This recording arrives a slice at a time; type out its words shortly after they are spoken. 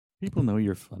People know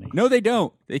you're funny. No, they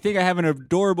don't. They think I have an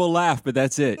adorable laugh, but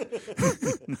that's it.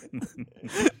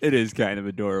 It is kind of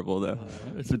adorable, though.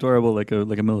 It's adorable, like a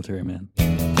military man.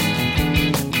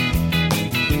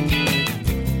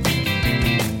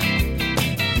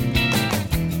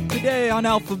 Today on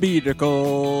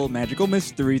Alphabetical Magical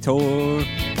Mystery Tour.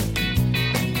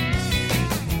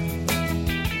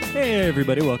 Hey,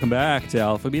 everybody. Welcome back to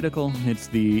Alphabetical. It's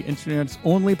the internet's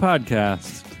only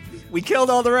podcast. We killed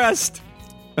all the rest.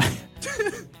 Let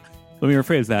me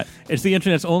rephrase that. It's the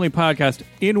internet's only podcast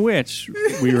in which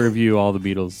we review all the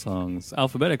Beatles songs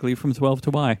alphabetically from 12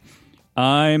 to Y.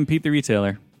 I'm Pete the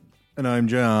Retailer. And I'm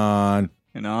John.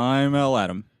 And I'm L.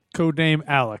 Adam. Codename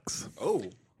Alex. Oh.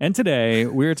 And today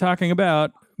we're talking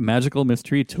about Magical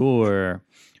Mystery Tour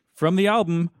from the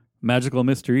album Magical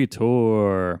Mystery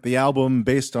Tour. The album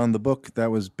based on the book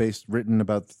that was written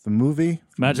about the movie.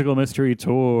 Magical Mystery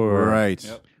Tour. Right.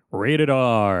 Yep. Rated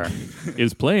R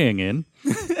is playing in.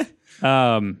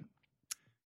 The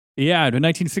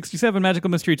 1967 Magical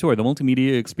Mystery Tour, the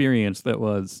multimedia experience that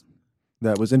was.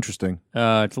 That was interesting.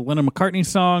 It's a Lennon McCartney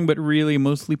song, but really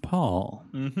mostly Paul.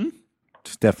 Mm-hmm.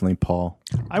 It's definitely Paul.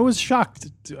 I was shocked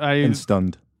And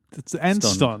stunned.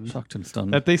 stunned Shocked and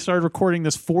stunned. that they started recording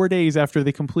this 4 days after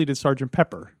they completed Sgt.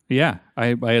 Pepper. Yeah,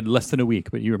 I had less than a week,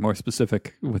 but you were more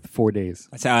specific with 4 days.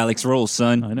 That's how Alex rolls,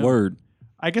 son. I know. Word.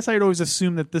 I guess I'd always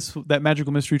assumed that that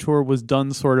Magical Mystery Tour was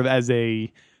done sort of as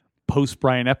a post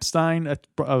Brian Epstein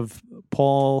of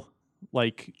Paul,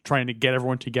 like trying to get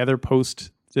everyone together post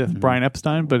Brian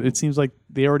Epstein, but it seems like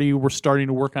they already were starting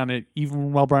to work on it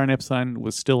even while Brian Epstein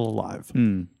was still alive.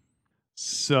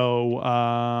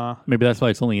 So Maybe that's why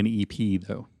it's only an EP,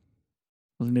 though.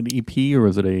 Wasn't it an EP, or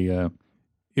was it a?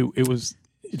 it was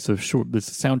It's a short. It's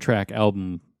a soundtrack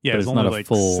album. Yeah, but it's it's only not a like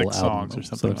full 6 album, songs or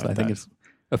something so like I think that. it's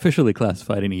officially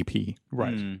classified an EP.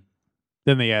 right. Mm.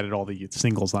 Then they added all the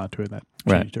singles onto it. That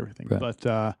Right, changed everything. right.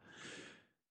 But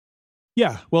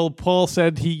yeah, well, Paul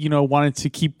said he, wanted to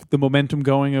keep the momentum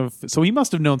going so he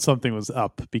must have known something was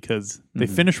up because they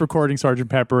finished recording Sgt.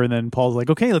 Pepper, and then Paul's like,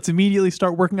 okay, let's immediately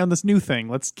start working on this new thing.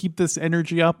 Let's keep this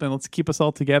energy up and let's keep us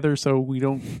all together so we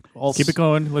don't all Keep it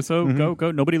going. Let's go.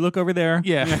 Nobody look over there.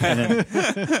 Yeah.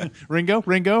 Ringo,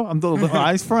 I'm the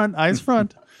eyes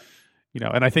front.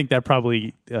 And I think that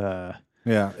probably Yeah,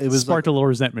 it was sparked a little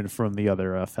resentment from the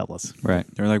other fellas. Right.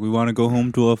 They're like, we want to go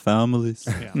home to our families.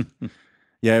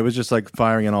 Yeah. it was just like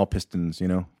firing on all pistons,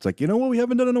 It's like, what we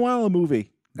haven't done in a while, a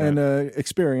movie and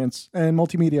experience and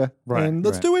multimedia. Right, And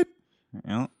let's right. do it.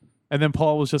 Yeah. And then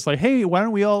Paul was just like, hey, why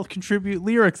don't we all contribute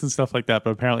lyrics and stuff like that?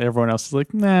 But apparently everyone else is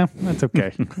like, nah, that's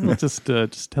okay. We'll just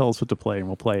tell us what to play and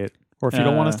we'll play it. Or if you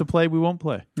don't want us to play, we won't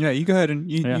play. Yeah, you go ahead and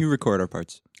you record our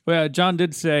parts. Well, John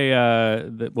did say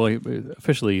that. Well,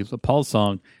 officially, it's a Paul's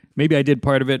song. Maybe I did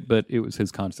part of it, but it was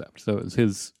his concept, so it was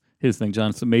his thing,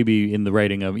 John. So maybe in the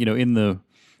writing of, in the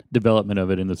development of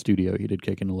it in the studio, he did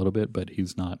kick in a little bit, but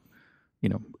he's not.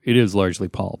 It is largely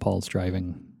Paul's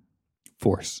driving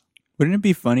force. Wouldn't it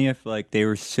be funny if they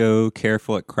were so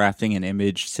careful at crafting an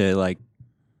image to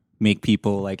make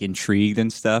people intrigued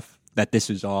and stuff that this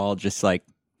was all just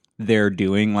they're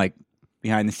doing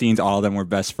behind the scenes, all of them were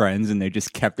best friends and they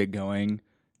just kept it going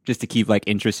just to keep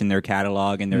interest in their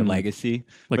catalog and their legacy.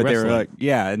 Like but they were wrestling.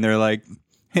 and they're like,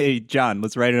 hey, John,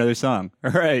 let's write another song.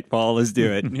 All right, Paul, let's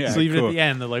do it. Yeah, So even cool. at the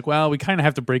end, they're like, well, we kind of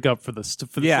have to break up for the sake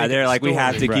They're of like, the we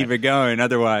have to story. keep it going.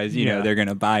 Otherwise, Yeah. they're going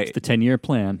to buy it. The 10-year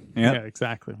plan. Yep. Yeah,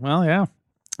 exactly. Well, yeah.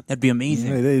 That'd be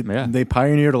amazing. They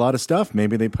pioneered a lot of stuff.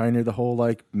 Maybe they pioneered the whole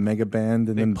mega band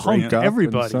and then punked break up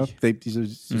everybody. and stuff. These are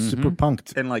super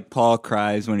punked. And Paul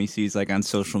cries when he sees on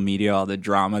social media all the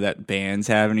drama that bands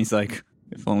have, and he's like,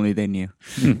 if only they knew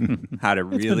how to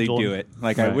really done. do it.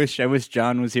 I wish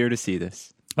John was here to see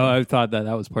this. Oh, I thought that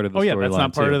was part of the Oh yeah,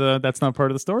 storyline. that's not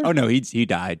part of the story. Oh no, he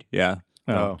died. Yeah,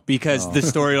 Oh. because the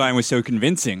storyline was so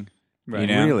convincing. Right. You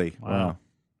know? Really? Wow.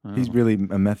 He's really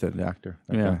a method actor.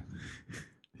 that Yeah. guy.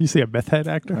 You say a meth head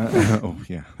actor? Oh,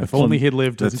 yeah. if only he'd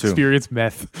lived to that too. experience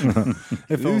meth.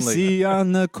 If only, Lucy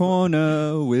on the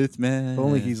corner with men. if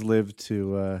only he's lived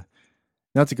to,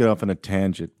 not to get off on a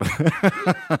tangent, but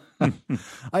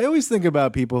I always think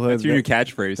about people That's your new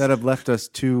catchphrase. that have left us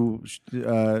too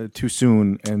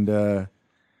soon, and And the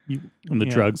Yeah.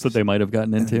 drugs that they might have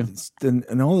gotten into.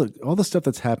 and all the stuff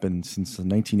that's happened since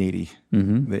 1980,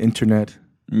 Mm-hmm. the internet,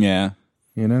 yeah,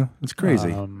 it's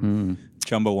crazy.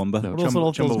 Chumbawamba. What else are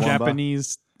those Chumbawamba.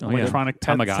 Japanese Oh, yeah. electronic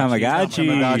pets?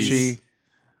 Tamagotchi.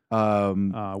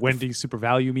 Wendy's Super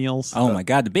Value Meals. Oh my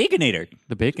God, the Baconator.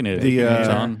 The Baconator. The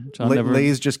John never.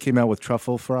 Lay's just came out with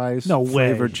truffle fries, No way.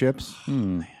 flavored chips.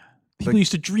 People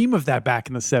used to dream of that back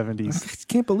in the 70s. I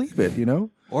can't believe it.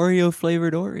 Oreo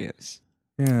flavored Oreos.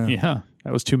 Yeah. Yeah.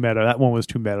 That was too meta. That one was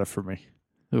too meta for me.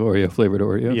 The Oreo flavored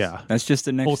Oreos. Yeah. That's just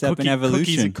the next step in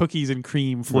evolution. Cookies and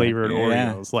cream flavored Right.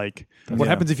 Yeah. Oreos. Like, what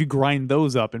happens if you grind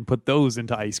those up and put those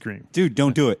into ice cream? Dude,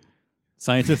 don't do it.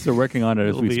 Scientists are working on it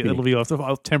as we speak. It'll be a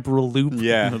temporal loop.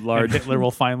 Yeah. And large Hitler will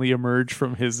finally emerge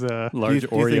from his. large Do you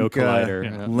Oreo think, collider.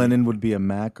 yeah. Lenin would be a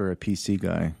Mac or a PC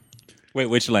guy? Wait,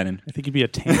 which Lennon? I think he'd be a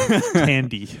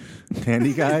Tandy.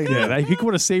 Tandy guy? Yeah, he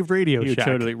could have saved Radio He would Shack.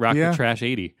 totally rock Yeah. the Trash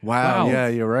 80. Wow. Yeah,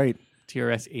 you're right.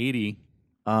 TRS 80.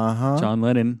 Uh-huh. John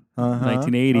Lennon, Uh-huh.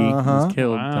 1980, was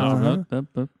killed. Wow.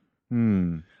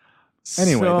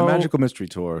 Anyway, So- the Magical Mystery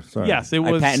Tour. Sorry. Yes, it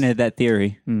I was. patented that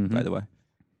theory, Mhm. by the way.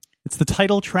 It's the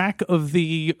title track of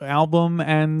the album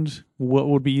and what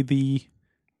would be the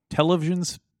television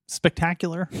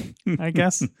spectacular, I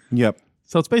guess. Yep.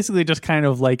 So it's basically just kind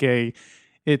of like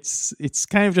it's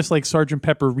kind of just like Sgt.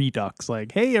 Pepper Redux,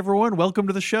 like, hey everyone, welcome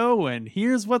to the show, and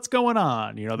here's what's going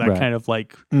on. You know, that Right. kind of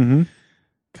like Mm-hmm.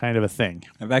 kind of a thing.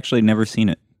 I've actually never seen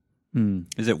it. Mm.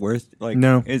 Is it worth like?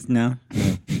 No. No.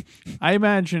 I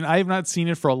imagine I have not seen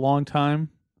it for a long time.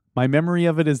 My memory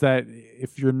of it is that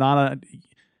if you're not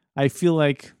I feel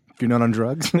like If you're not on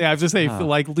drugs, I was just saying,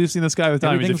 like Lucy in the Sky with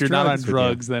Diamonds. If Everything's you're not on drugs with you.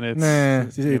 drugs, then it's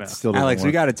nah, you know. it still doesn't Alex, we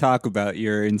work. got to talk about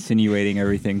your insinuating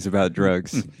everything's about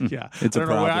drugs. yeah. It's I a don't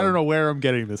know where, I problem. don't know where I'm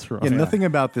getting this from. Yeah, nothing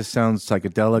about this sounds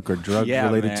psychedelic or drug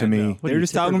related to me. no. What They are were you,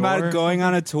 just talking Tipper about Gore? it going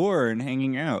on a tour and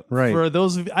hanging out. Right. For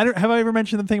those of have I ever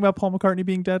mentioned the thing about Paul McCartney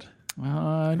being dead?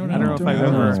 I don't I don't know if I've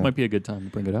ever- This might be a good time to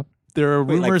bring it up. There are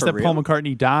Wait, like, rumors for that Paul real?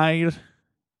 McCartney died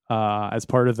as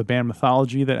part of the band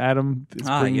mythology that Adam is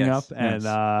bringing yes, up, and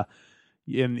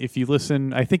yes. and if you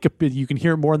listen, I think you can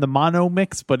hear it more in the mono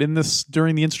mix, but in this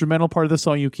during the instrumental part of the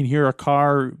song, you can hear a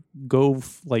car go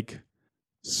like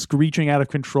screeching out of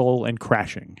control and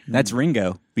crashing. That's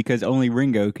Ringo, because only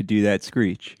Ringo could do that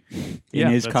screech in Yeah,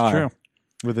 his that's car. true.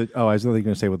 With a, I was really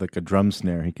going to say with like a drum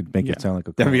snare, he could make Yeah. it sound like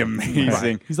a. That'd be car.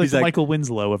 amazing. He's like the Michael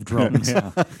Winslow of drums.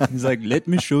 He's like, let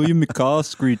me show you my car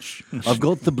screech. I've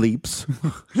got the bleeps,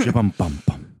 Jabum bum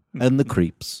bum, and the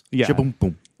creeps. Yeah. Jabum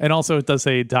boom. And also, it does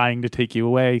say "dying to take you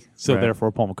away," so Right.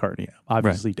 therefore, Paul McCartney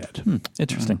obviously dead.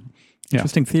 Interesting. Yeah.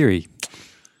 Interesting theory.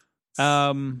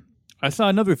 I saw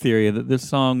another theory that this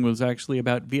song was actually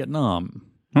about Vietnam.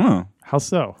 Oh. How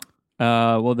so?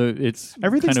 Well, it's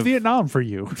Everything's kind of, Vietnam for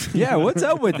you. Yeah, what's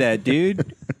up with that,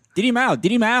 dude? Diddy Mao,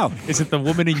 Diddy Mao. Is it the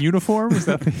woman in uniform? Is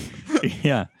that the...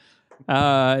 yeah.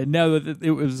 No,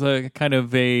 it was kind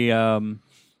of a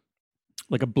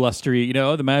like a blustery. You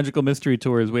know, the Magical Mystery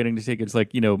Tour is waiting to take its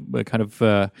like a kind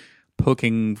of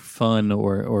poking fun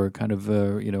or kind of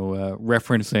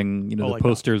referencing the like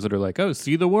posters that are like, oh,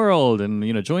 see the world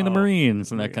and join the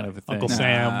Marines and that kind of a thing. Uncle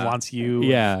Sam wants you?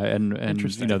 Yeah, and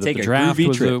Interesting. the Take a draft groovy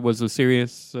was trip. was a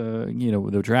serious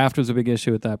the draft was a big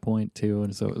issue at that point too,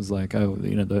 and so it was like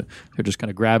they're just kind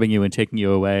of grabbing you and taking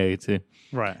you away to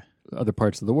Right. other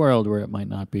parts of the world where it might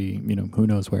not be who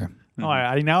knows where. Oh,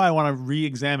 now I want to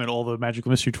re-examine all the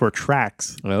Magical Mystery Tour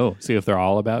tracks. Oh, see if they're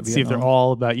all about See if they're Vietnam?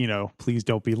 all about, please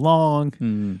don't be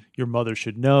long. Your mother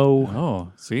should know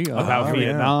Oh, see about yeah.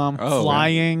 Vietnam. Oh,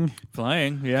 flying.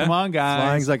 flying. Yeah, Come on, guys.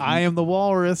 Flying's like- I am the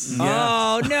walrus.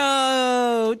 Oh,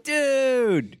 no,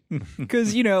 dude.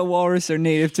 Because, walrus are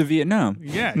native to Vietnam.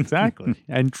 Yeah, exactly.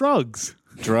 And drugs.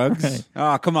 Drugs?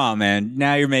 Oh, come on, man.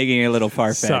 Now you're making it a little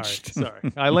far-fetched.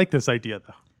 Sorry. I like this idea,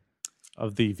 though,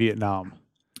 of the Vietnam.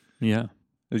 yeah.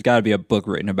 There's got to be a book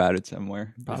written about it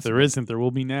somewhere. If there isn't, there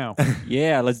will be now.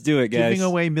 Yeah, let's do it, guys. Giving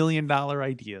away $1 million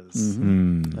ideas.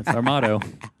 That's our motto.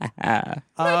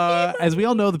 As we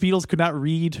all know, the Beatles could not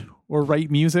read or write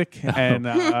music, and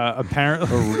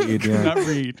apparently read, could yeah. not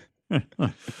read.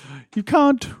 You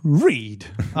can't read.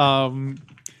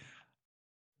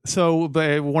 So,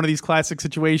 but one of these classic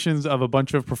situations of a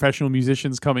bunch of professional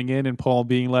musicians coming in and Paul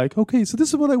being like, "Okay, so this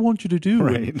is what I want you to do,"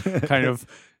 Right. and kind of.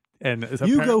 And it's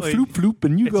You go apparently- floop floop,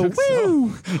 and you go took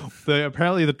so- woo.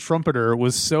 Apparently the trumpeter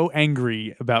was so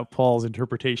angry about Paul's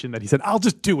interpretation that he said, "I'll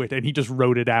just do it," and he just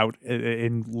wrote it out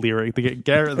in lyric.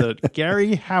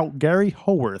 Gary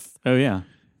Howarth Oh yeah,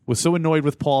 was so annoyed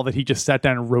with Paul that he just sat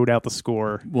down and wrote out the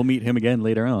score. we'll meet him again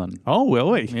later on. Oh, well,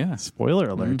 wait. Yeah. Spoiler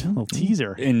alert. Little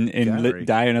teaser. In Gary.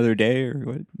 Die Another Day or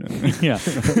what? No. Yeah,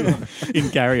 in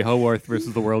Gary Howarth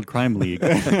versus the World Crime League.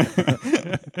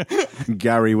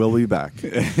 Gary will be back.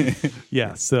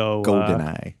 Yeah, so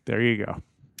Goldeneye. there you go.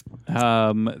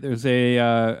 There's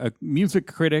a music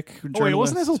critic. Oh, wait,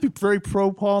 wasn't I supposed to be very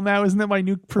pro Paul now? Isn't that my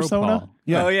new persona?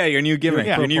 Yeah. Oh, yeah, your new gimmick.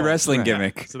 Yeah. Your new Paul. wrestling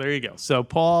gimmick. So there you go. So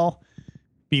Paul,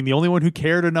 being the only one who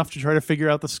cared enough to try to figure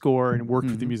out the score and worked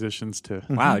with the musicians to...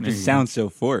 Wow, it just sounds so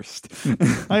forced.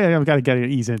 I've got to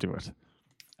ease into it.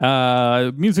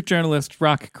 Music journalist,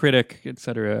 rock critic,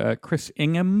 etc. Chris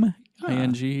Ingham,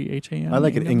 Ingham. I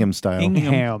like it Ingham style.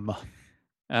 Ingham.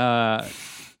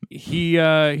 He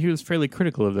was fairly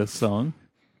critical of this song.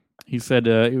 He said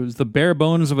it was the bare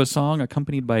bones of a song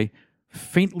accompanied by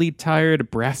faintly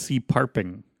tired brassy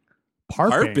parping.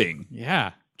 Harping.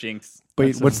 Yeah. Jinx.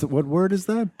 Wait, what word is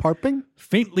that? Parping?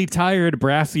 Faintly tired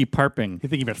brassy parping. You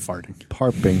think he meant farting?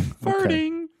 Parping. Okay.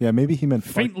 Farting. Yeah, maybe he meant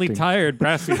Faintly farting. tired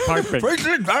brassy parping.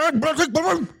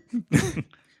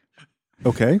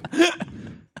 Okay,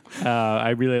 I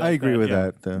really like I agree with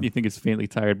yeah. that. You think it's faintly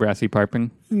tired brassy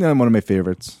parping? No, one of my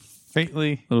favorites.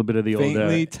 Faintly. A little bit of the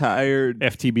Faintly old tired.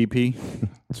 FTBP.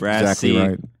 Brassy. Exactly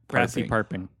right. Brassy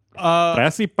parping. Uh,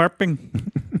 Brassy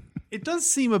parping. it does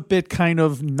seem a bit kind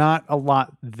of not a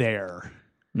lot there.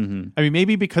 Mm-hmm. I mean,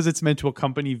 maybe because it's meant to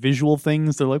accompany visual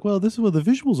things, they're like, well, this is where the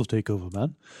visuals will take over,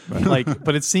 man. Like,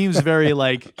 but it seems very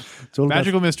like It's all about-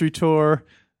 Magical Mystery Tour.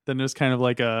 Then there's kind of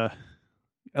like a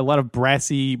lot of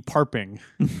brassy parping,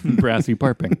 Brassy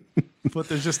parping. but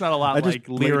there's just not a lot I just like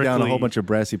laid lyrically. down a whole bunch of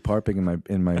brassy parping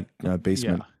in my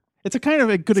basement. Yeah. It's a kind of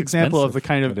a good example of the expensive.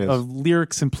 kind of, It is. of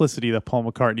lyric simplicity that Paul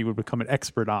McCartney would become an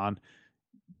expert on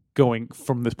going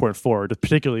from this point forward,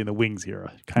 particularly in the Wings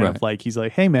era. Kind of Right. like he's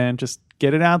like, hey man, just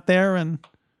get it out there and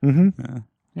Mm-hmm.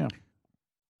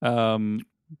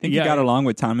 Think you got along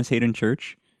with Thomas Hayden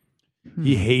Church?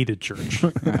 he hated church.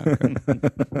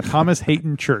 Thomas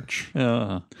Hayden Church.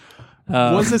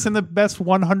 Was this in the best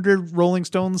 100 Rolling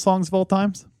Stones songs of all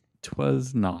times?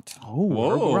 Twas not. Oh,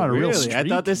 we're on a real really? I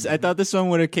streak. thought this one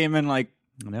would have came in like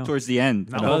No. towards the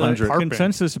end. No. Well, the 100. Parping.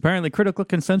 consensus, apparently, critical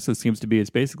consensus seems to be it's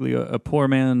basically a poor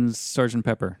man's Sgt.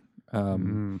 Pepper.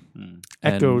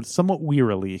 Echoed somewhat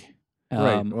wearily.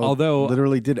 Right. Well, although,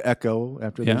 literally did echo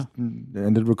after Yeah. they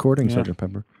ended recording Yeah. Sgt.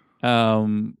 Pepper.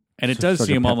 and it does Sgt.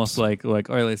 seem Peps. almost like, all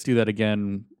right, let's do that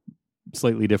again,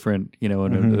 slightly different, and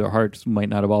Mhm. their hearts might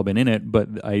not have all been in it. But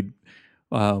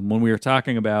when we were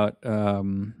talking about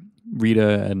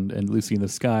Rita and Lucy in the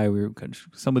Sky, we were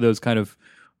some of those kind of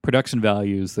production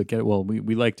values that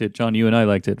we liked it. John, you and I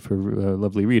liked it for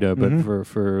Lovely Rita, but Mhm.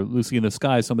 for Lucy in the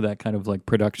Sky, some of that kind of like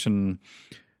production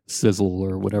sizzle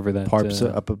or whatever that Parps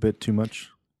it up a bit too much.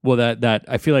 well, that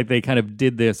I feel like they kind of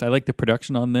did this. I like the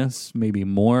production on this maybe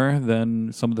more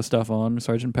than some of the stuff on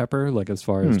Sgt. Pepper, like as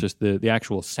far as just the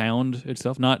actual sound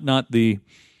itself, not the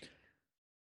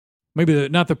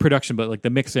not the production, but like the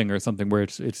mixing or something where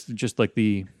it's just like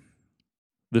the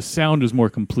sound is more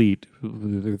complete.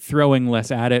 They're throwing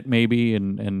less at it maybe,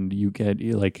 and you get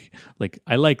like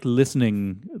I like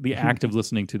listening, the act of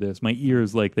listening to this. My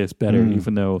ears like this better,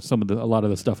 even though a lot of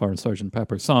the stuff on Sgt.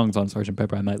 Pepper, songs on Sgt.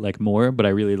 Pepper I might like more, but I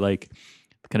really like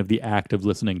kind of the act of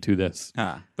listening to this.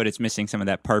 But it's missing some of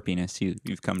that parpiness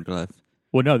you've come to love.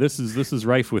 Well, no, this is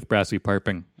rife with brassy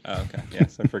parping. Oh, okay.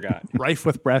 Yes, I forgot. Rife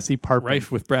with brassy parping.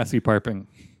 Rife with brassy parping.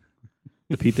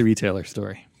 The Pete the Retailer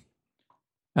story.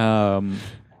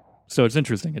 So it's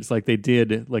interesting. It's like they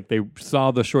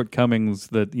saw the shortcomings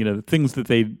that, the things that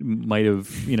they might have,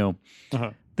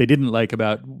 they didn't like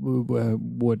about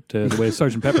what the way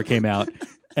Sgt. Pepper came out,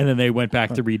 and then they went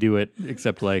back to redo it,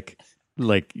 except like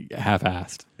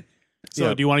half-assed. So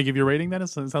Yeah. do you want to give your rating then? It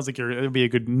sounds like it would be a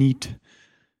good, neat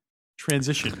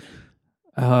transition.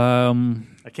 I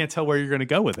can't tell where you're going to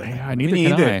go with it. Neither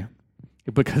can I.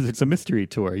 Because it's a mystery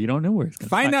tour. You don't know where it's going to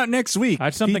Find out next week.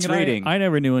 That's something Pete's that rating. I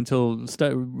never knew until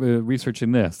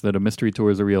researching this, that a mystery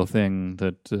tour is a real thing,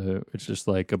 that it's just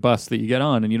like a bus that you get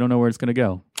on and you don't know where it's going to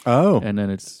go. Oh, And then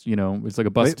it's like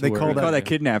a bus They tour. call We call that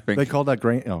kidnapping. they called that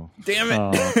grain. Oh, Damn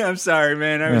it! I'm sorry,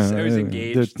 man. I was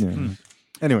engaged. Yeah.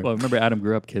 Anyway, Well, remember Adam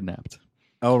grew up kidnapped.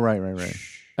 oh right.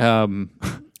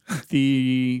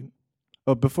 The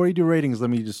Oh, before you do ratings, let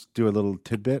me just do a little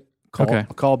tidbit. Okay.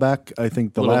 Call back. I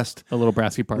think the last a little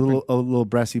brassy part. a little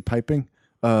brassy piping.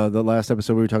 The last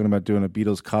episode we were talking about doing a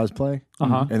Beatles cosplay,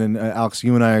 Uh-huh. and then Alex,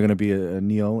 you and I are going to be a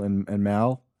Neil and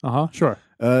Mal. Sure.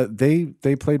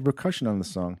 They played percussion on the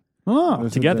song. Oh,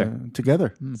 Together.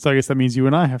 Together. so I guess that means you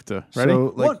and I have to. Ready?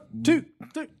 So, like- 1, 2,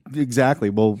 3. Exactly.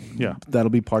 Well, Yeah. that'll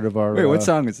be part of our. Wait, what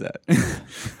song is that?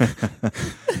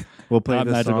 We'll play Not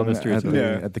this Magical song Mystery at Tour.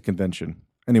 the, at the convention.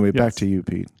 Anyway, back Yes. to you,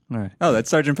 Pete. All right. Oh,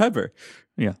 that's Sgt. Pepper.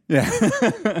 Yeah. Yeah.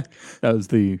 That was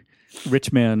the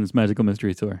rich man's magical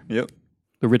mystery tour. Yep.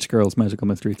 The rich girl's magical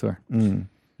mystery tour.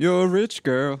 You're a rich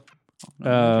girl.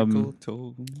 Magical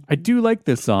tool. I do like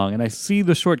this song, and I see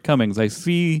the shortcomings. I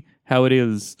see how it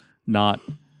is not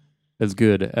as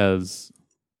good as,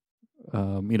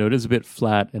 it is a bit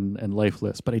flat and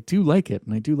lifeless, but I do like it,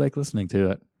 and I do like listening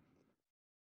to it.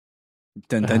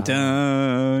 Dun dun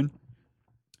dun.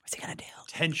 What's he gonna do?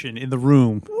 tension in the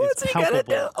room. What's is he gonna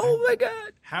palpable. do? Oh my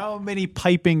god! How many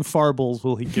piping farbles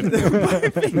will he give them?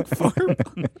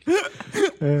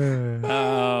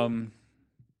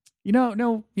 You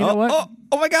know what?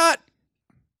 Oh my god!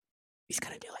 He's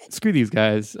gonna do it. Screw these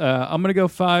guys. I'm gonna go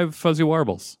 5 Fuzzy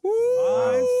Warbles.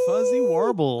 Five fuzzy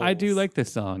warbles. I do like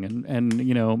this song, and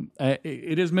you know,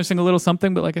 it is missing a little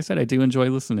something, but like I said, I do enjoy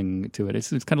listening to it. It's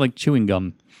kind of like chewing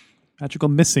gum. Magical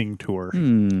Missing Tour.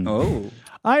 Oh,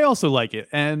 I also like it,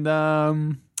 and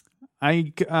I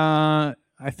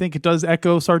think it does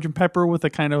echo Sgt. Pepper with a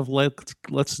kind of let's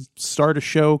start a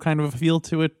show kind of a feel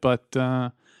to it, but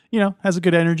you know, has a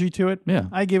good energy to it. Yeah.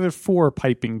 I give it 4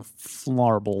 piping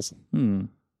flarbles.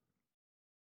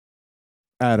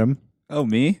 Adam. oh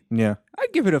me? Yeah.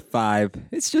 I'd give it a 5.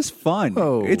 It's just fun.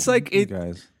 Oh, it's like you it.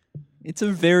 guys. It's a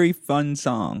very fun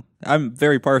song. I'm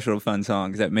very partial to fun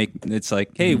songs that make it's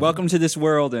like, hey, welcome to this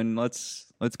world, and let's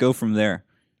go from there.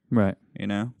 Right. You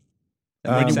know,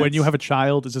 That makes When sense. you have a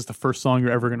child, is this the first song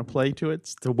you're ever going to play to it?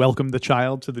 It's to welcome the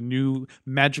child to the new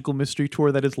magical mystery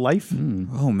tour that is life.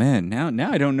 Oh man, now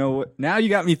I don't know. Now you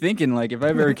got me thinking. Like, if I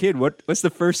ever a kid, what's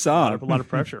the first A song? lot of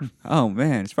pressure. Oh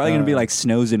man, it's probably gonna be like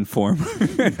Snows in Form,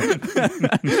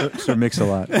 Sir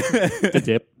Mix-a-Lot. The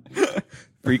dip.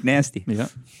 Freak Nasty. Yeah.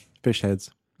 Fish heads.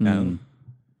 Um,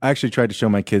 I actually tried to show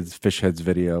my kids Fish Heads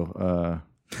video.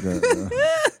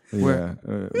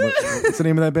 What's the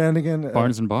name of that band again?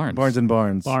 Barnes and Barnes. Barnes and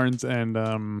Barnes. Barnes and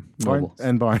Nobles.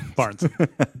 and Barnes. Barnes.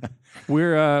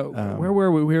 We're where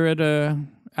were we? We were at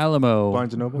Alamo.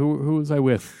 Barnes and Noble? Who was I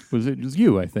with? It was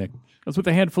you, I think. I was with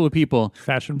a handful of people.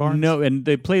 Fashion Barnes. No, and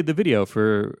they played the video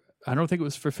for. I don't think it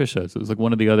was for Fish Heads. It was like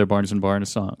one of the other Barnes and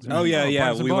Barnes songs. oh yeah,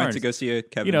 Barnes and we went Barnes. to go see a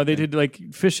Kevin. You know, they thing. did like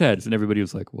Fish Heads, and everybody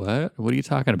was like, "What? What are you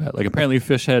talking about?" Like, apparently,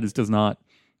 Fish Heads does not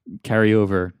carry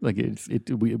over. Like,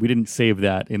 we didn't save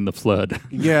that in the flood.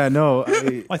 Yeah, no.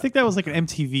 I think that was like an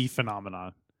MTV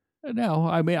phenomenon. No,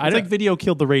 I mean, I It's don't. like video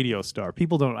killed the radio star.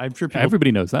 People don't. I'm sure people.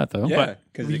 Everybody knows that, though. Yeah,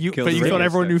 because you thought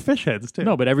everyone knew fish heads too.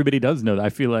 No, but everybody does know that. I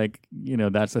feel like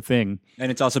that's a thing.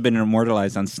 and it's also been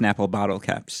immortalized on Snapple bottle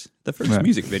caps. The first Right.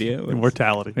 music video.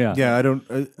 Immortality. Yeah, yeah, I don't.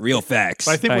 Real facts.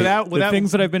 But I think Right. without the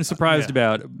things that I've been surprised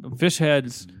Yeah. about: Fish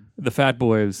Heads, the Fat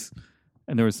Boys,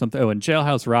 and there was something. Oh, and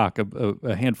Jailhouse Rock.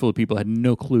 A handful of people had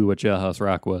no clue what Jailhouse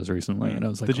Rock was recently, and I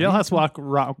was like, the Jailhouse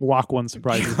Walk one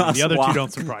surprises me. The other two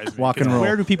don't surprise me. Walk and 'Cause roll.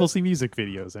 Where do people see music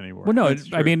videos anymore? Well, no,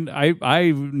 I mean,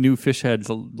 I knew Fish Heads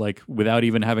like without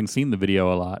even having seen the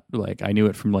video a lot. Like I knew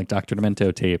it from like Dr.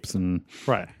 Demento tapes, and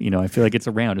Right. I feel like it's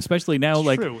around, especially now.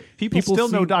 Like True. People still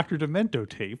know see- Dr. Demento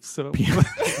tapes. So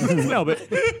no, but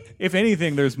if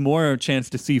anything, there's more chance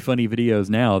to see funny videos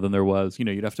now than there was.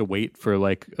 You'd have to wait for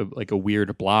like a weird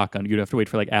block on. You'd have to wait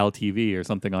for like Al TV or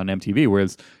something on MTV.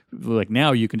 Whereas like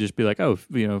now you can just be like, oh,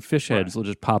 Fish Heads will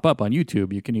just pop up on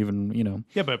YouTube. You can even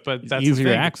yeah, but that's the easier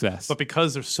thing. access. But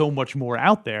because there's so much more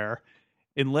out there,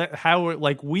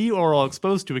 we are all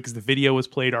exposed to it because the video was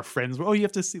played. Our friends were, you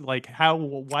have to see like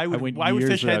why would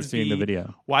Fish without Heads seeing be the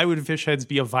video. Why would Fish Heads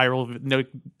be a viral? No,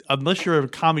 unless you're a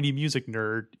comedy music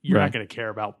nerd, you're Right. not going to care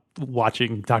about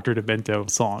watching Dr. Demento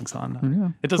songs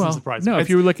on. It doesn't surprise me. No, if It's-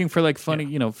 you were looking for like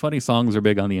funny, funny songs are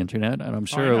big on the internet, and I'm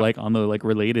sure know. like on the like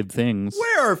related things,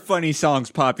 Where are funny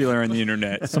songs popular on the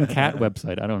internet? some cat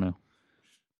website. I don't know.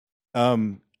 A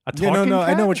Yeah, no, talking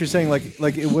I know cat? what you're saying.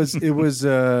 Like it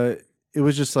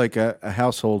was just like a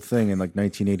household thing in like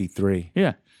 1983,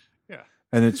 Yeah,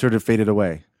 and it sort of faded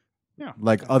away. Yeah.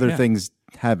 Like other Yeah. things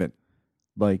haven't,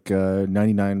 like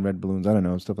 99 red balloons. I don't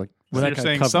know, stuff like. So Well, that you're got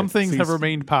saying covered. some things have See,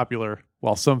 remained popular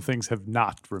while some things have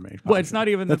not remained popular. well, it's not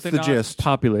even That's that the they're not gist.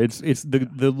 popular. It's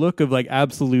the look of like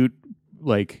absolute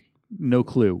like no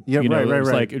clue. Yeah, right, it's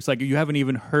right. Like you haven't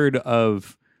even heard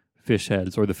of Fish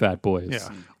Heads or the Fat Boys Yeah.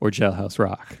 or Jailhouse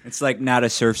Rock. It's like Not a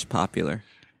Surf's popular.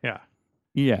 Yeah.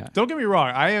 Yeah. Don't get me wrong.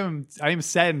 I am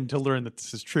saddened to learn that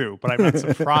this is true, but I'm not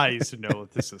surprised to know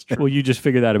that this is true. Well, you just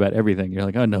figure that about everything. You're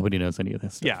like, oh, nobody knows any of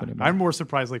this stuff Yeah, anymore. I'm more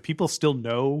surprised. Like people still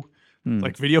know,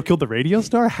 like video killed the radio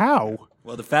star. How?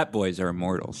 Well, the Fat Boys are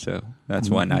immortal, so that's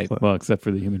one I. Well, except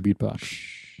for the human beatbox.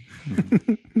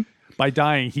 By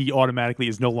dying, he automatically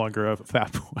is no longer a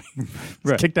fat boy.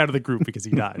 He's kicked out of the group because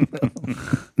he died.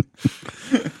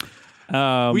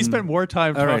 We spent more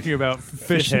time all right. talking about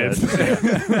fish heads.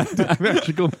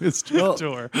 Magical Mystery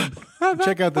Tour.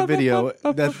 Check out the video.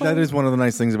 That is one of the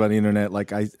nice things about the internet.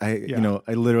 Like I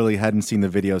literally hadn't seen the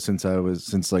video since I was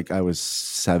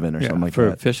 7 or something like For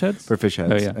that. Fish Heads? For Fish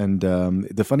Heads. Oh, yeah. And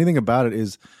the funny thing about it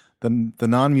is the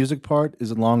non-music part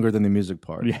is longer than the music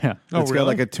part. Yeah. It's got really?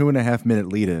 like a 2.5 minute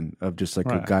lead in of just like a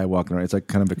Right. guy walking around. It's like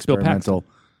kind of Bill experimental.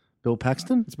 Bill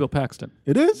Paxton? It's Bill Paxton.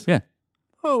 It is? Yeah.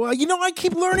 Oh, I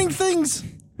keep learning things.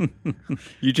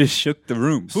 You just shook the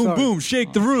room. Boom, Sorry. boom,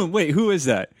 shake the room. Wait, who is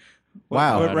that?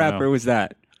 Wow. I What don't rapper know. was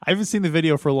that? I haven't seen the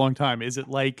video for a long time. Is it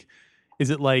like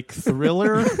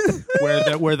Thriller,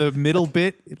 where the middle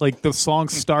bit, like the song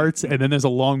starts and then there's a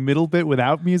long middle bit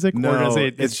without music? No,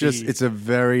 or does it's a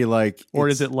very like. or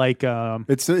it's- is it like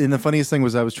It's and the funniest thing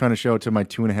was I was trying to show it to my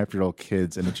 2.5-year-old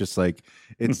kids, and it's just like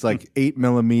it's like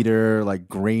 8mm, like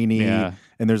grainy, Yeah.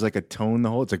 and there's like a tone the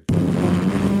whole. It's like,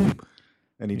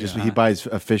 and he buys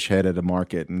a fish head at a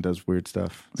market and does weird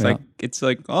stuff. It's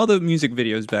like all the music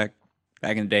videos back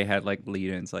in the day had like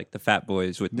lead-ins, like the Fat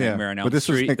Boys with Nightmare on Elm but this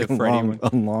Street, was like the a Freddy long, one.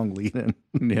 a long lead in.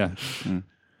 Yeah.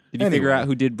 Did you figure out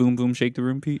who did Boom Boom Shake the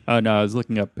Room, Pete? Oh no, I was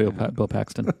looking up Bill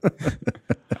Paxton.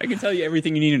 I can tell you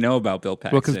everything you need to know about Bill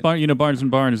Paxton. Well, because Barnes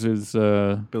and Barnes is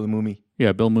Billy Mooney.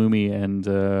 Bill Mooney and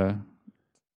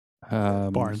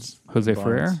Barnes. Jose Barnes.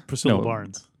 Ferrer, Priscilla No,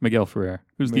 Barnes? Miguel Ferrer,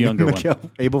 who's the younger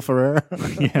one. Abel Ferrer.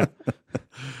 Yeah,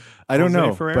 I don't Jose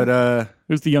know, Ferrer? but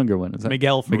who's the younger one? Is that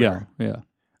Miguel Ferrer. Miguel, yeah.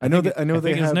 I know that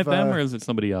they Isn't have. it them or is it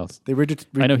somebody else? They were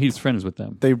I know he's friends with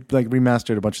them. they like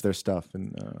remastered a bunch of their stuff,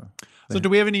 and So do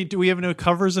we have any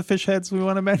covers of fish heads we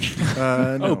want to mention?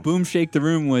 Oh, no. Boom Shake the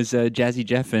Room was Jazzy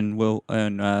Jeff and Will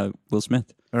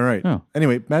Smith. All right. Oh.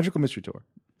 Anyway, Magical Mystery Tour.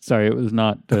 Sorry, it was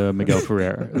not Miguel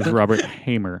Ferrer. It was Robert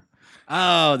Hamer.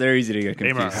 Oh, they're easy to get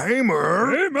confused.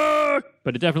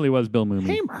 But it definitely was Bill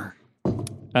Mooney.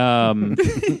 Um,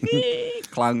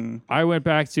 Clang. I went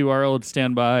back to our old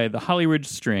standby, the Hollywood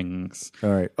Strings. All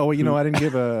right. Oh, well, I didn't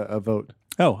give a vote.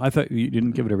 Oh, I thought you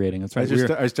didn't give it a rating. That's right.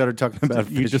 I started talking about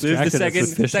You fish. just- This is the Distracted us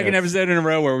with fish second heads. episode in a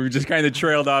row where we just kind of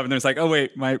trailed off, and there's like, oh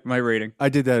wait, my rating. I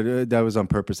did that. That was on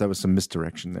purpose. That was some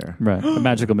misdirection there. Right, a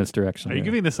magical misdirection. Are you there.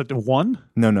 giving this a 1?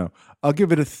 No. I'll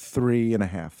give it a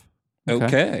 3.5.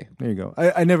 Okay. There you go.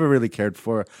 I never really cared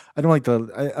for. I don't like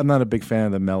I'm not a big fan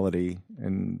of the melody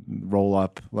and roll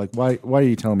up. Like, why are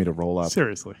you telling me to roll up?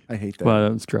 Seriously. I hate that.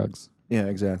 Well, it's drugs. Yeah,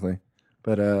 exactly.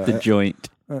 But The joint.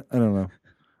 I don't know.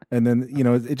 And then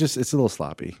it's a little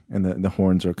sloppy, and the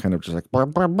horns are kind of just like all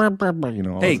Hey, over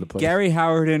the place. Gary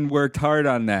Howardin worked hard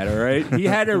on that, all right? He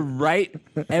had to write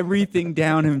everything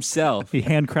down himself. He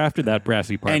handcrafted that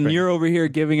brassy part. And right? you're over here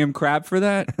giving him crap for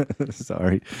that?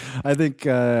 Sorry, I think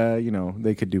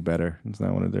they could do better. It's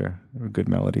not one of their good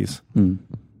melodies.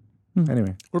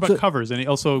 Anyway, What about covers? And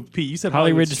also, Pete, you said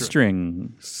Hollywood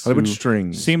String. Strings. Hollywood who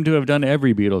Strings. seem to have done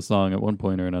every Beatles song at one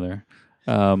point or another.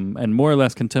 And more or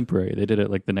less contemporary. They did it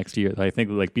like the next year. I think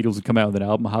like Beatles would come out with an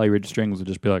album, Hollywood Strings would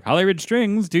just be like, Hollywood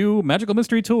Strings do Magical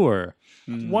Mystery Tour.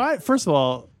 Why? First of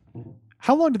all,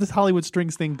 how long did this Hollywood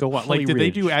Strings thing go on? Holly Like, did they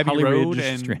Ridge. do Abbey Holly Road Ridge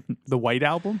and Strings. the White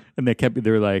Album? And they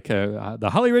were like, the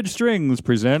Hollywood Strings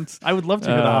present, I would love to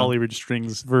hear the Hollywood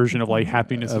Strings version of like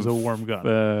 "Happiness is a Warm Gun."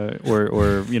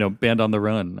 or Band on the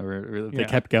Run, or they Yeah.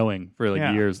 kept going for like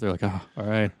Yeah. years. They're like, oh, all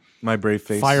right. My brave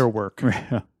face. Firework.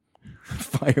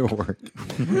 Firework.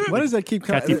 Why does that keep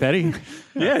coming? Katy Perry.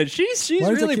 Yeah, she's Why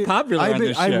does that really keep- popular on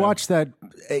this show. I watch that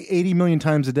 80 million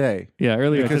times a day. Yeah,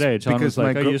 earlier Because- today, John because was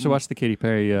like, my oh, gr- you should watch the Katy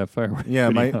Perry fireworks. Yeah,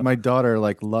 video. my daughter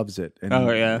like loves it. And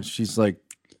Oh, yeah. she's like,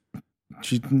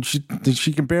 she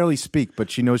can barely speak, but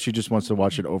she knows she just wants to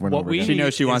watch it over and What over we again. She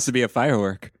knows she wants to be a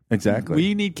firework. Exactly.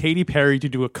 We need Katy Perry to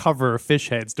do a cover of Fish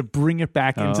Heads to bring it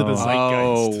back into the Oh.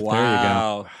 zeitgeist. Oh,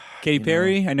 wow. Katy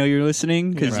Perry, I know you're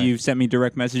listening because Right. you've sent me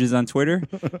direct messages on Twitter.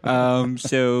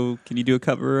 So can you do a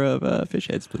cover of Fish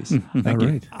Heads, please? All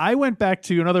right. I went back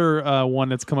to another one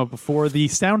that's come up before, the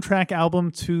soundtrack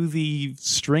album to the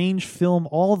strange film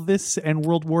All This and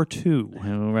World War II.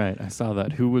 Oh, right. I saw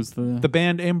that. Who was The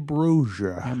band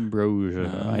Ambrosia.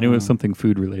 Ambrosia? I knew it was something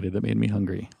food related that made me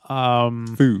hungry.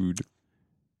 Food.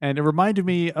 And it reminded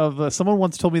me of someone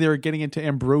once told me they were getting into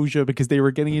ambrosia because they were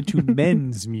getting into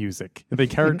men's music. They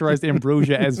characterized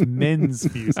ambrosia as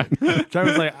men's music. Which I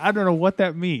was like, I don't know what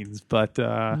that means, but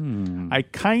I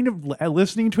kind of,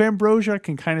 listening to ambrosia,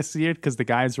 can kind of see it because the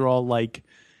guys are all like,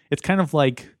 it's kind of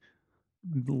like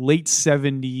late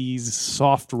 70s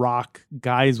soft rock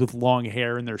guys with long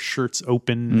hair and their shirts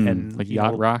open and like you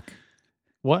yacht know- rock.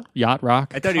 What? Yacht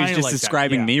rock. I thought he was Kinda just like that,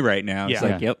 describing yeah. me right now. It's Yeah.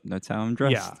 like, yep, that's how I'm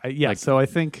dressed. Yeah, so I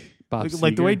think Bob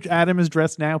like the way Seger. Adam is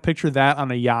dressed now, picture that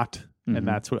on a yacht, and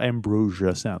that's what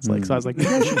ambrosia sounds like. So I was like,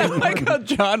 I like how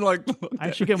John I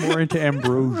should get more into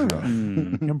ambrosia.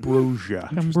 Ambrosia.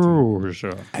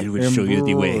 Ambrosia. I will show you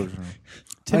the way.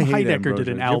 Tim I hate Heidecker ambrosia. did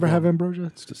an Do you ever have album.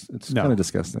 ambrosia? It's No. kind of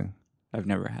disgusting. I've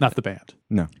never had Not it. the band.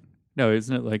 No, No,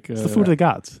 isn't it like It's the food of the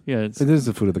gods. Yeah, it's it is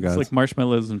the food of the gods. like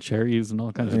marshmallows and cherries and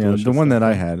all kinds of yeah, delicious the one stuff. that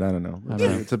I had, I don't know. I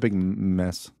don't know. It's a big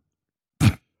mess.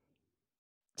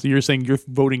 So you're saying you're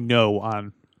voting no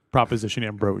on Proposition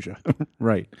Ambrosia.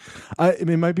 Right. I mean,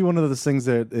 it might be one of those things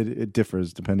that it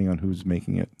differs depending on who's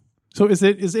making it. So is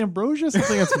ambrosia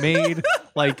something that's made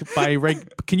like by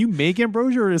can you make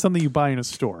ambrosia, or is it something you buy in a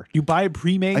store? You buy it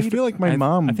pre-made? I feel like my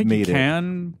mom I think made you it.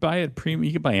 can buy it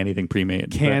you can buy anything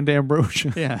pre-made. Canned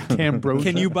ambrosia. Yeah. Ambrosia.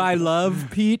 Can you buy love,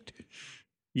 Pete?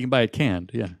 You can buy it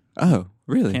canned, yeah. Oh,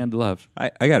 really? Canned love. I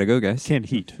gotta go, guys. Canned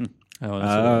heat. Oh,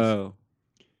 that's what it is. Oh,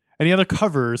 Any other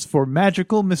covers for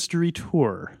Magical Mystery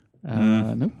Tour?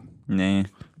 Nope. nah.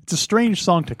 It's a strange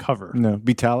song to cover. No,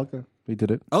 Beatallica. They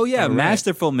did it. Oh yeah, right.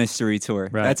 Masterful Mystery Tour.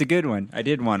 Right. That's a good one. I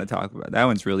did want to talk about that.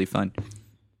 One's really fun.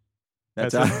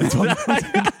 That's That's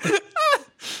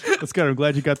good. I'm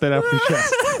glad you got that out of your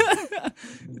chest.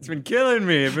 It's been killing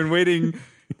me. I've been waiting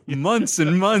months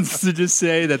and months to just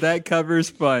say that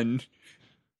cover's fun.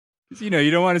 You know,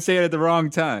 you don't want to say it at the wrong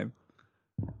time.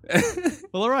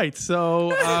 Well, all right. So,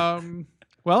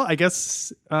 well, I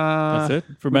guess That's it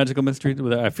for Magical Mystery.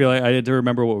 I feel like I had to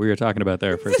remember what we were talking about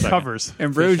there for a second. covers.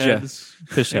 Ambrosia.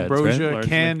 Fish heads, Ambrosia, right? Largely.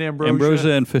 canned ambrosia.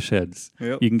 Ambrosia and fish heads.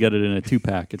 Yep. You can get it in a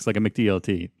 2-pack. It's like a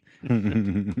McDLT.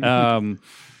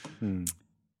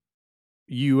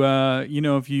 You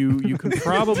know, if you can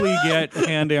probably get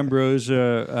canned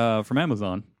ambrosia from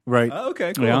Amazon. Right. Oh,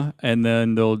 okay, cool. Yeah, and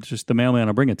then the mailman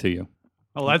will bring it to you.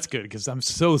 Oh, that's good because I'm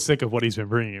so sick of what he's been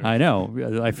bringing. I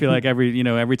know. I feel like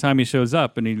every time he shows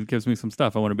up and he gives me some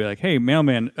stuff, I want to be like, "Hey,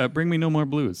 mailman, bring me no more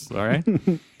blues." All right.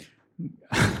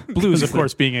 Blues, of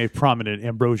course, being a prominent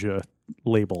ambrosia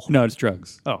label. No, it's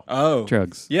drugs. Oh.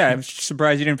 Drugs. Yeah, I'm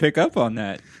surprised you didn't pick up on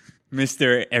that.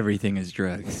 Mr. Everything is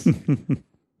Drugs.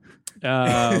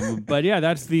 But yeah,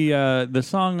 that's the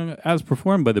song as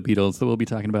performed by the Beatles that we'll be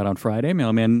talking about on Friday.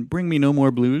 Mailman, bring me no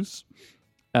more blues.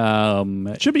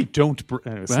 It should be don't.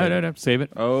 Save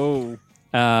it. Oh.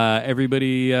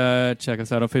 Everybody, check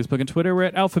us out on Facebook and Twitter. We're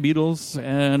at Alpha Beatles,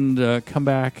 and come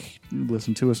back,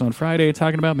 listen to us on Friday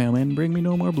talking about Mailman, bring me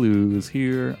no more blues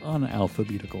here on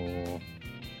Alphabetical.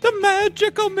 The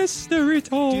Magical Mystery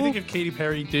Tour. Do you think if Katy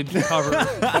Perry did cover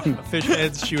fish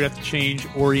heads, she would have to change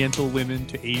Oriental women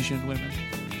to Asian women?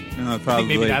 No, I probably.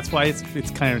 think maybe that's why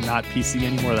it's kind of not PC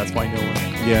anymore. That's why no one.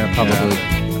 Yeah,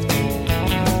 probably.